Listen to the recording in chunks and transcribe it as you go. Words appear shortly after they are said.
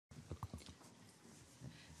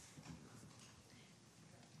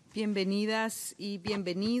Bienvenidas y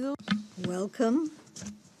bienvenidos. Welcome.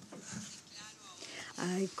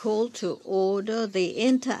 I call to order the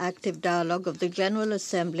interactive dialogue of the General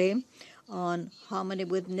Assembly on harmony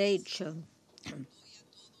with nature.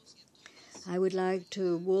 I would like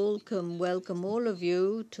to welcome all of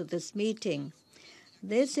you to this meeting.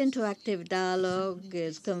 This interactive dialogue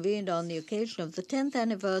is convened on the occasion of the 10th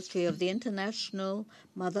anniversary of the International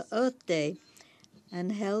Mother Earth Day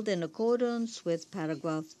and held in accordance with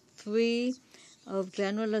paragraph 3 of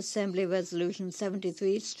General Assembly Resolution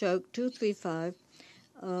 73/235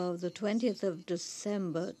 of the 20th of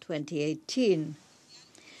December 2018.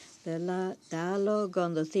 The dialogue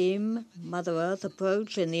on the theme Mother Earth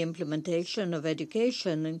Approach in the Implementation of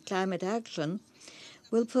Education and Climate Action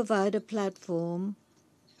will provide a platform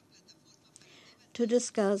to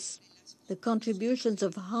discuss the contributions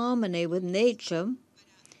of harmony with nature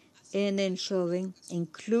in ensuring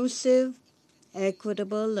inclusive,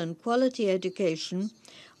 equitable, and quality education,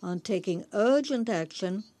 on taking urgent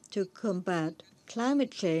action to combat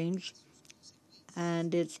climate change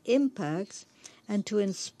and its impacts, and to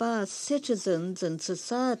inspire citizens and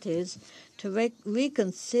societies to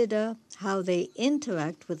reconsider how they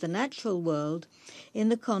interact with the natural world in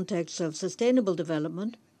the context of sustainable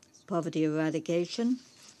development, poverty eradication,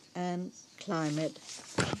 and climate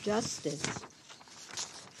justice.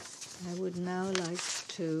 I would now like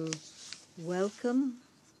to welcome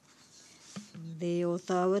the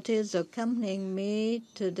authorities accompanying me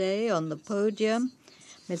today on the podium.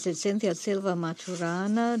 Mrs. Cynthia Silva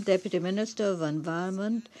Maturana, Deputy Minister of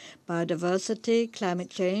Environment, Biodiversity, Climate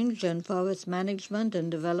Change, and Forest Management and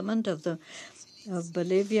Development of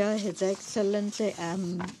Bolivia, His Excellency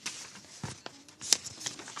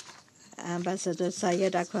Ambassador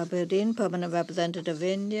Syed Akwabuddin, Permanent Representative of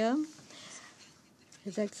India,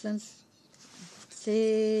 His Excellency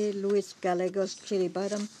Luis Gallegos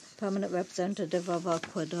Chilibadam, Permanent Representative of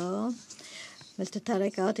Ecuador, Mr.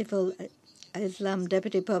 Tariq Atiful Islam,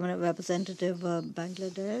 Deputy Permanent Representative of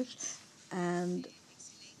Bangladesh, and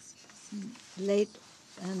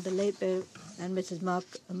Mrs. Mark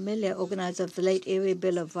Amelia, organizer of the late Erie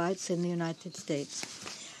Bill of Rights in the United States.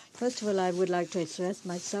 First of all, I would like to express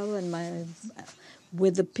myself and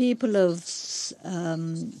with the people of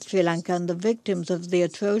Sri Lanka and the victims of the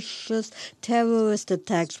atrocious terrorist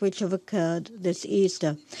attacks which have occurred this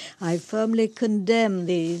Easter. I firmly condemn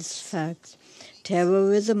these facts.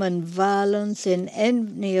 Terrorism and violence in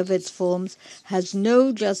any of its forms has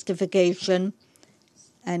no justification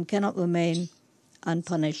and cannot remain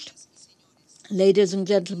unpunished. Ladies and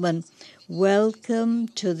gentlemen, welcome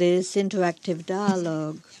to this interactive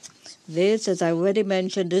dialogue. This, as I already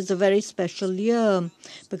mentioned, is a very special year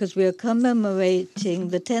because we are commemorating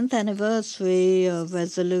the 10th anniversary of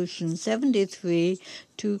Resolution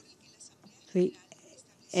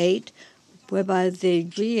 73/238, whereby the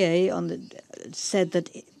GA said that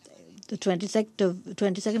the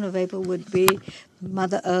 22nd of April would be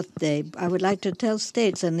Mother Earth Day. I would like to tell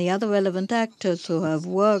states and the other relevant actors who have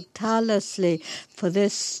worked tirelessly for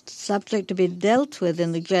this subject to be dealt with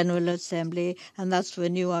in the General Assembly, and thus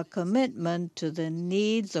renew our commitment to the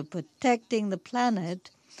needs of protecting the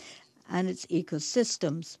planet and its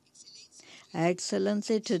ecosystems.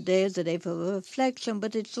 Excellency, today is a day for reflection,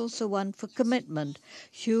 but it's also one for commitment.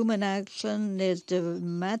 Human action is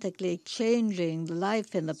dramatically changing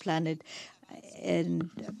life in the planet, and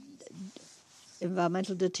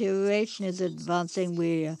environmental deterioration is advancing.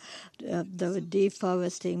 We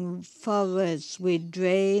deforesting forests, we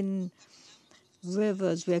drain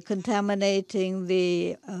rivers, we're contaminating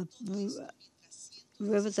the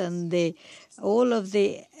rivers, and all of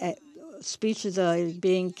the species are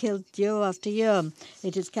being killed year after year.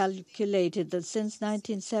 It is calculated that since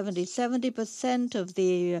 1970, 70% of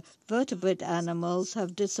the vertebrate animals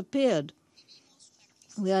have disappeared.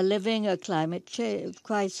 We are living a climate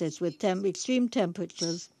crisis with extreme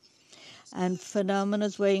temperatures and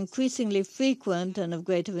phenomena were increasingly frequent and of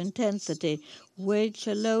greater intensity, which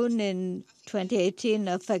alone in 2018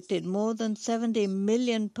 affected more than 70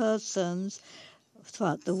 million persons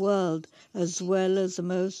throughout the world, as well as the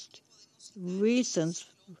most recent,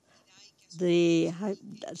 the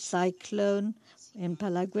cyclone in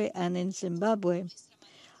Paraguay and in Zimbabwe.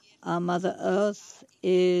 Our Mother Earth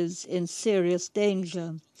is in serious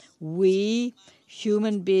danger. We,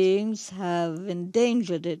 human beings, have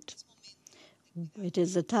endangered it. It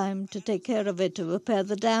is a time to take care of it, to repair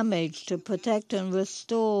the damage, to protect and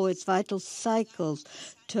restore its vital cycles,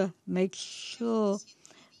 to make sure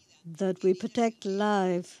that we protect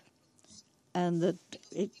life and that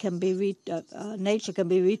it can be nature can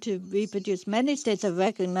be reproduced. Many states have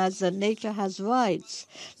recognized that nature has rights,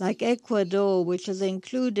 like Ecuador, which has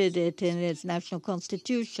included it in its national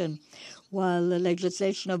constitution, while the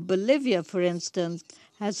legislation of Bolivia, for instance,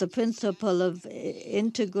 has a principle of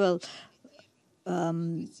integral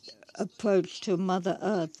approach to Mother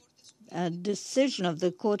Earth. A decision of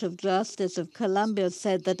the Court of Justice of Colombia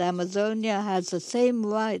said that Amazonia has the same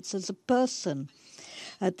rights as a person.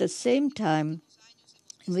 At the same time,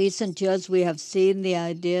 in recent years, we have seen the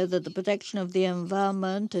idea that the protection of the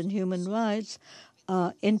environment and human rights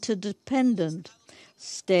are interdependent.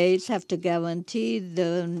 States have to guarantee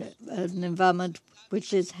an environment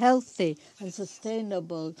which is healthy and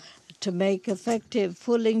sustainable to make effective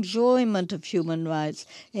full enjoyment of human rights,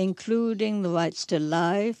 including the rights to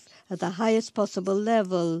life at the highest possible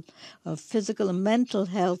level of physical and mental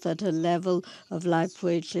health, at a level of life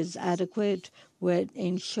which is adequate, with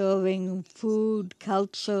ensuring food,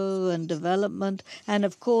 culture, and development, and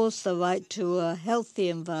of course the right to a healthy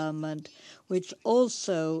environment, which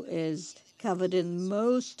also is covered in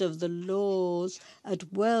most of the laws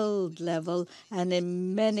at world level and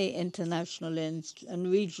in many international and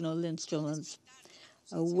regional instruments.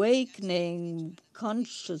 Awakening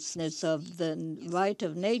consciousness of the right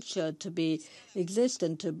of nature to be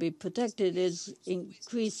existent, to be protected, is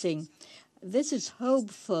increasing. This is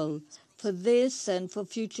hopeful for this and for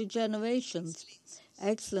future generations.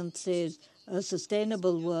 Excellencies, a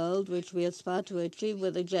sustainable world which we aspire to achieve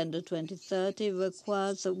with Agenda 2030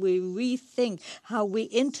 requires that we rethink how we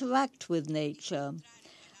interact with nature.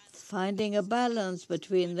 Finding a balance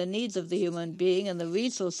between the needs of the human being and the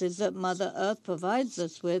resources that Mother Earth provides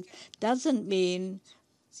us with doesn't mean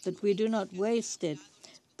that we do not waste it,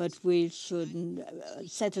 but we should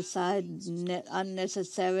set aside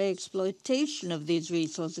unnecessary exploitation of these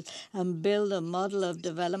resources and build a model of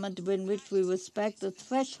development in which we respect the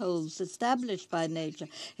thresholds established by nature,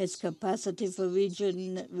 its capacity for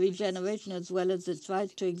regeneration, as well as its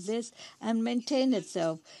right to exist and maintain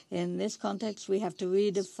itself. In this context, we have to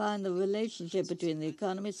redefine the relationship between the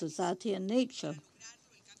economy, society, and nature.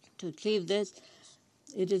 To achieve this,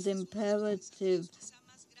 it is imperative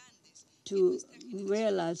to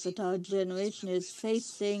realize that our generation is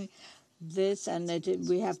facing this and that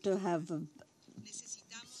we have to have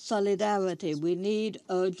solidarity. We need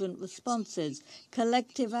urgent responses,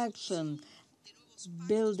 collective action,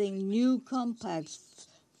 building new compacts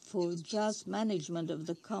for just management of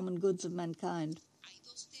the common goods of mankind.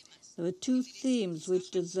 There are two themes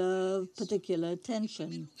which deserve particular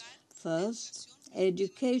attention. First,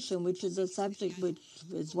 education, which is a subject which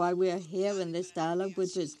is why we are here in this dialogue,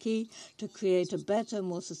 which is key to create a better,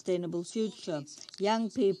 more sustainable future. Young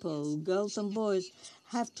people, girls and boys,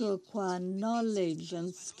 have to acquire knowledge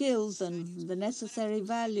and skills and the necessary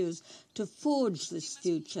values to forge this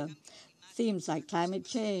future. Themes like climate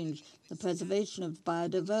change, the preservation of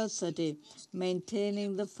biodiversity,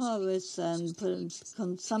 maintaining the forests, and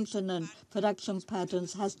consumption and production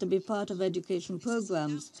patterns has to be part of education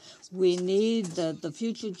programs. We need that the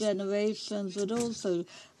future generations would also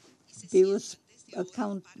be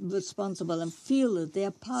responsible and feel that they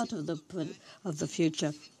are part of the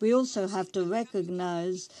future. We also have to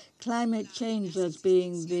recognize climate change as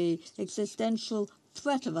being the existential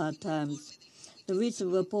threat of our times. The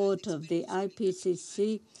recent report of the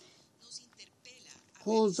IPCC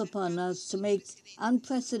calls upon us to make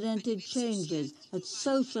unprecedented changes at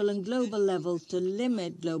social and global levels to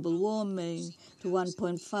limit global warming to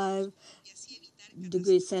 1.5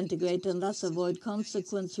 degrees centigrade and thus avoid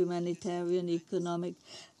consequent humanitarian economic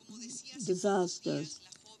disasters.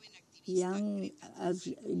 As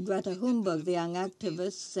Greta Thunberg, the young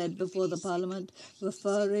activist, said before the parliament,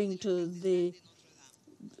 referring to the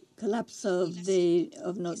collapse of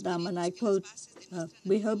Notre Dame, and I quote,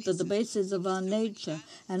 "We hope that the basis of our nature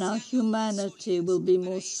and our humanity will be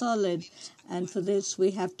more solid, and for this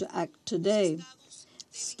we have to act today."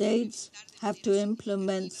 States have to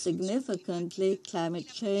implement significantly climate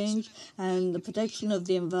change and the protection of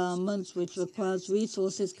the environment, which requires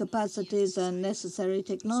resources, capacities, and necessary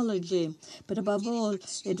technology. But above all,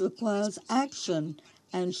 it requires action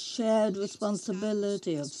and shared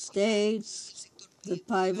responsibility of states, the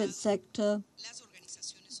private sector.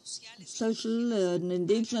 Social and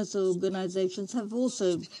indigenous organizations have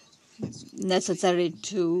also necessary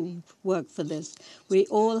to work for this. We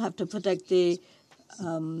all have to protect the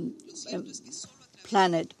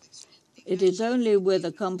planet. It is only with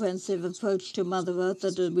a comprehensive approach to Mother Earth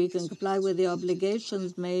that we can comply with the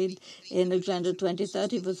obligations made in Agenda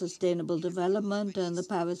 2030 for Sustainable Development and the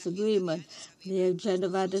Paris Agreement, the Agenda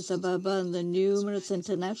of Addis Ababa, and the numerous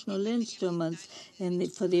international instruments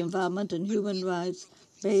for the environment and human rights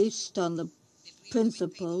based on the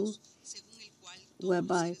principle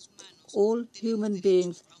whereby all human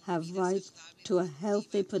beings have rights to a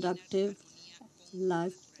healthy, productive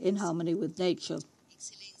life in harmony with nature.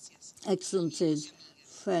 Excellencies,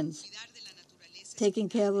 friends, taking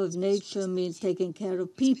care of nature means taking care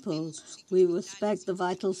of people. We respect the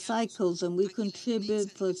vital cycles and we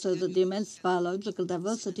contribute so that the immense biological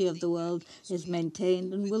diversity of the world is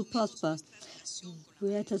maintained and will prosper.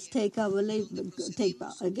 Let us take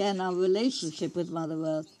again our relationship with Mother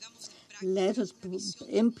Earth. Let us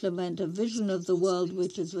implement a vision of the world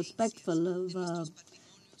which is respectful of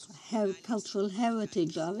cultural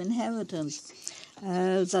heritage, our inheritance.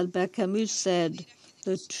 As Albert Camus said,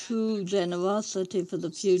 the true generosity for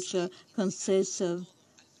the future consists of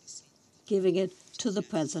giving it to the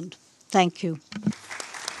present. Thank you.